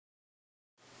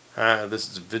Hi, this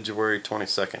is Vibruary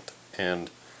 22nd, and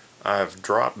I've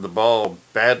dropped the ball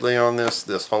badly on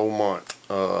this whole month.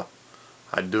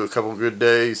 I do a couple good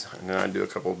days, and then I do a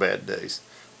couple bad days.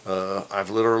 I've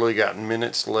literally got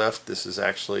minutes left. This is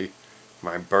actually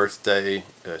my birthday.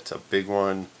 It's a big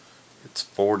one. It's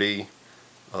 40.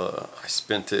 I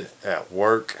spent it at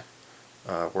work.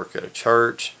 I work at a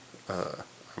church.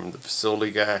 I'm the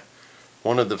facility guy.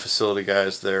 One of the facility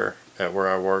guys there at where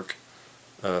I work.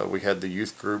 We had the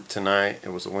youth group tonight. It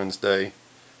was a Wednesday.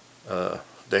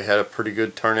 They had a pretty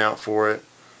good turnout for it.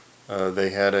 They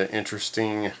had an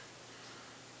interesting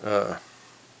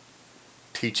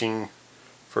teaching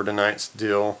for tonight's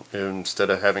deal.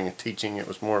 Instead of having a teaching, it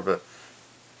was more of a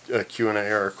Q&A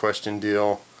or a question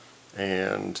deal,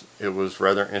 and it was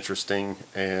rather interesting,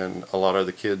 and a lot of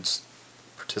the kids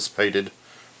participated,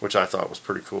 which I thought was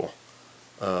pretty cool.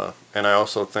 And I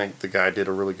also think the guy did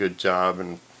a really good job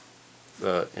in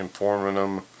informing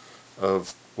them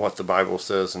of what the Bible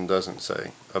says and doesn't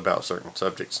say about certain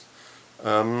subjects.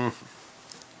 Other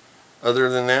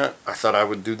than that, I thought I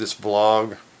would do this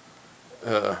vlog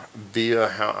via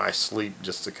how I sleep,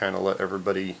 just to kind of let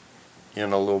everybody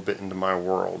in a little bit into my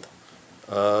world.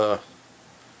 About,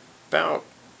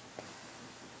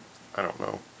 I don't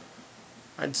know,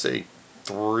 I'd say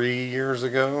 3 years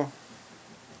ago,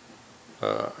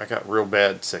 I got real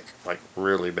bad sick, like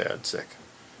really bad sick.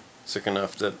 Sick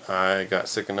enough that I got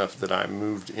sick enough that I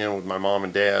moved in with my mom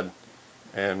and dad,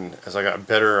 and as I got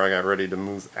better I got ready to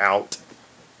move out,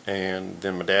 and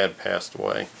then my dad passed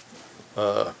away.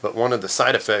 But one of the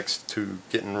side effects to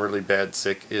getting really bad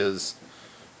sick is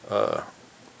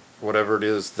whatever it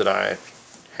is that I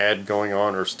had going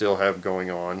on or still have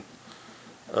going on,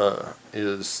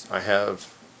 is I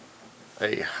have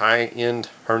a high-end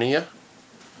hernia,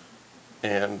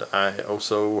 and I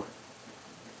also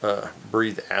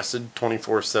breathe acid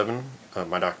 24/7.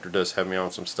 My doctor does have me on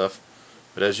some stuff,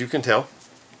 but as you can tell,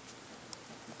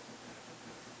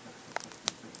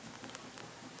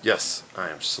 yes, I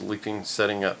am sleeping,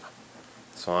 setting up.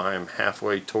 So I am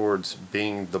halfway towards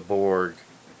being the Borg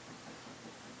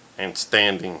and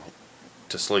standing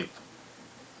to sleep.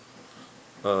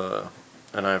 And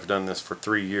I've done this for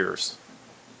 3 years.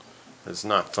 It's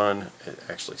not fun. It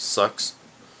actually sucks.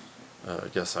 I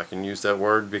guess I can use that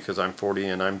word because I'm 40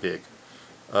 and I'm big.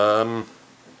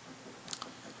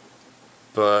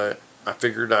 But I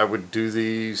figured I would do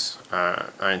these. I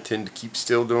intend to keep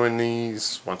still doing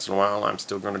these. Once in a while I'm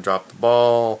still going to drop the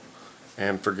ball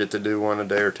and forget to do one a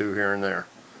day or two here and there.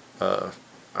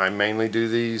 I mainly do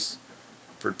these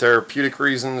for therapeutic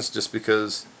reasons, just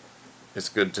because it's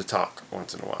good to talk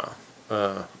once in a while.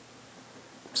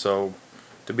 So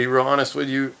to be real honest with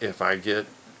you, if I get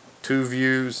 2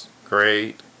 views,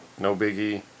 great, no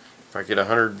biggie. If I get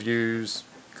 100 views,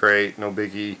 great, no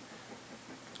biggie.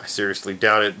 I seriously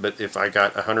doubt it, but if I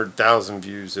got 100,000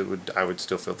 views, I would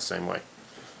still feel the same way.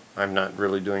 I'm not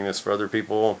really doing this for other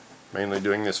people, mainly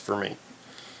doing this for me.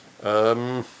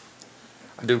 I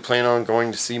do plan on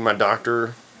going to see my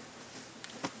doctor,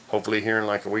 hopefully here in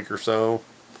like a week or so.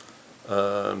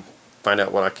 Find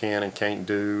out what I can and can't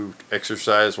do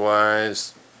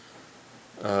exercise-wise.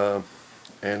 And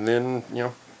then,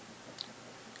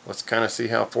 let's kind of see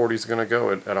how 40 is going to go.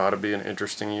 It ought to be an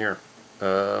interesting year.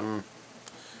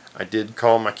 I did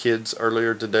call my kids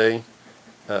earlier today.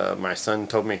 My son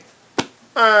told me,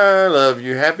 "I love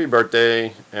you, happy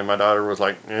birthday," and my daughter was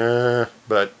like,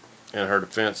 but in her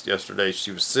defense, yesterday she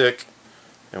was sick,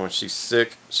 and when she's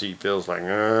sick, she feels like,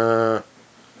 I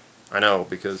know,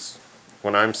 because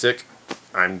when I'm sick,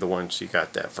 I'm the one she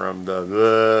got that from.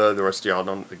 The rest of y'all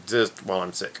don't exist while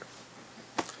I'm sick.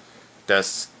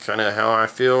 That's kind of how I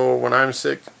feel when I'm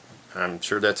sick. I'm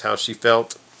sure that's how she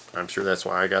felt. I'm sure that's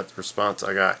why I got the response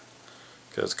I got.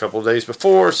 Because a couple of days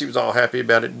before, she was all happy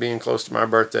about it being close to my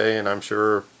birthday, and I'm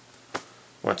sure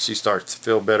once she starts to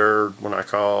feel better when I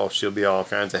call, she'll be all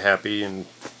kinds of happy and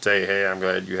say, "Hey, I'm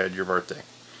glad you had your birthday."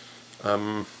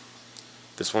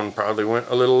 This one probably went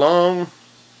a little long.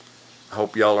 I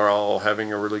hope y'all are all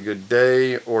having a really good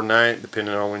day or night,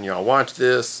 depending on when y'all watch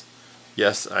this.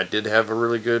 Yes, I did have a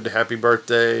really good happy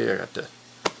birthday. I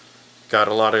got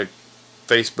a lot of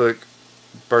Facebook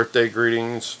birthday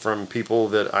greetings from people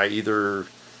that I either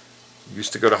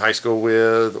used to go to high school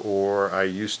with, or I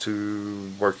used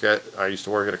to work at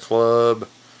a club,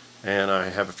 and I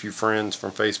have a few friends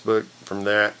from Facebook from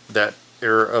that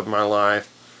era of my life,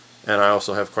 and I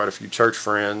also have quite a few church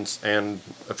friends and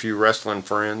a few wrestling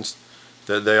friends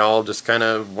that they all just kind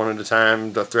of one at a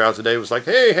time throughout the day was like,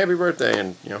 "Hey, happy birthday,"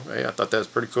 and hey, I thought that was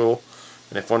pretty cool.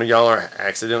 And if one of y'all are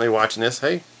accidentally watching this,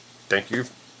 hey, thank you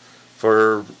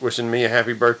for wishing me a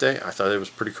happy birthday. I thought it was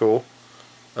pretty cool.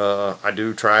 I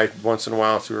do try once in a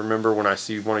while to remember when I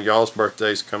see one of y'all's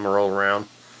birthdays come and roll around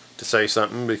to say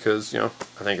something, because I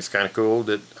think it's kind of cool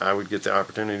that I would get the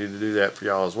opportunity to do that for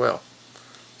y'all as well.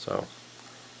 So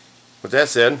with that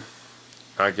said,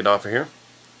 I get off of here,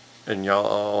 and y'all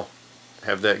all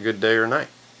have that good day or night.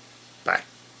 Bye.